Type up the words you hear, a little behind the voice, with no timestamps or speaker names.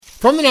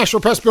From the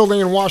National Press Building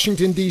in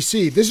Washington,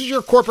 D.C., this is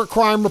your Corporate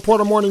Crime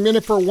Reporter Morning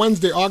Minute for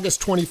Wednesday, August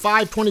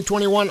 25,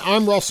 2021.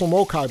 I'm Russell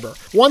Mokhiber.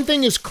 One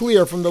thing is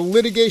clear from the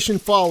litigation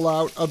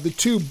fallout of the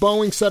two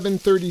Boeing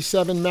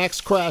 737 MAX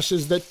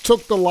crashes that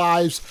took the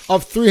lives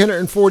of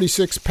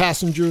 346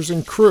 passengers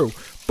and crew.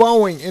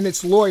 Boeing and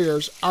its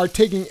lawyers are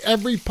taking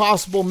every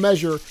possible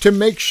measure to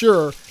make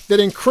sure that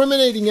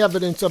incriminating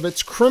evidence of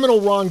its criminal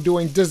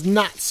wrongdoing does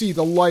not see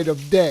the light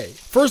of day.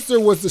 First,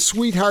 there was the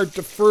Sweetheart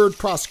Deferred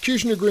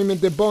Prosecution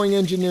Agreement that Boeing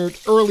engineered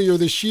earlier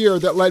this year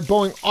that let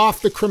Boeing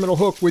off the criminal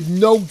hook with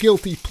no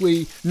guilty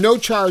plea, no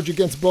charge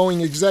against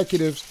Boeing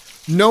executives,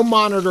 no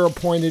monitor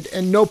appointed,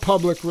 and no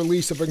public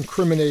release of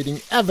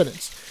incriminating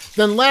evidence.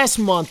 Then last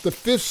month, the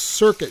Fifth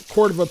Circuit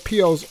Court of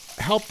Appeals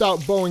helped out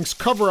Boeing's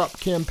cover-up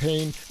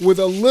campaign with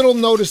a little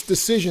notice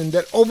decision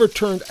that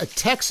overturned a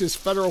Texas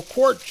federal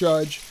court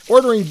judge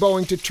ordering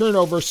Boeing to turn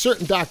over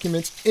certain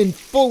documents in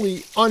fully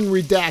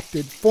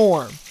unredacted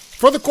form.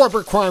 For the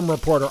Corporate Crime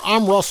Reporter,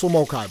 I'm Russell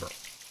Mokhiber.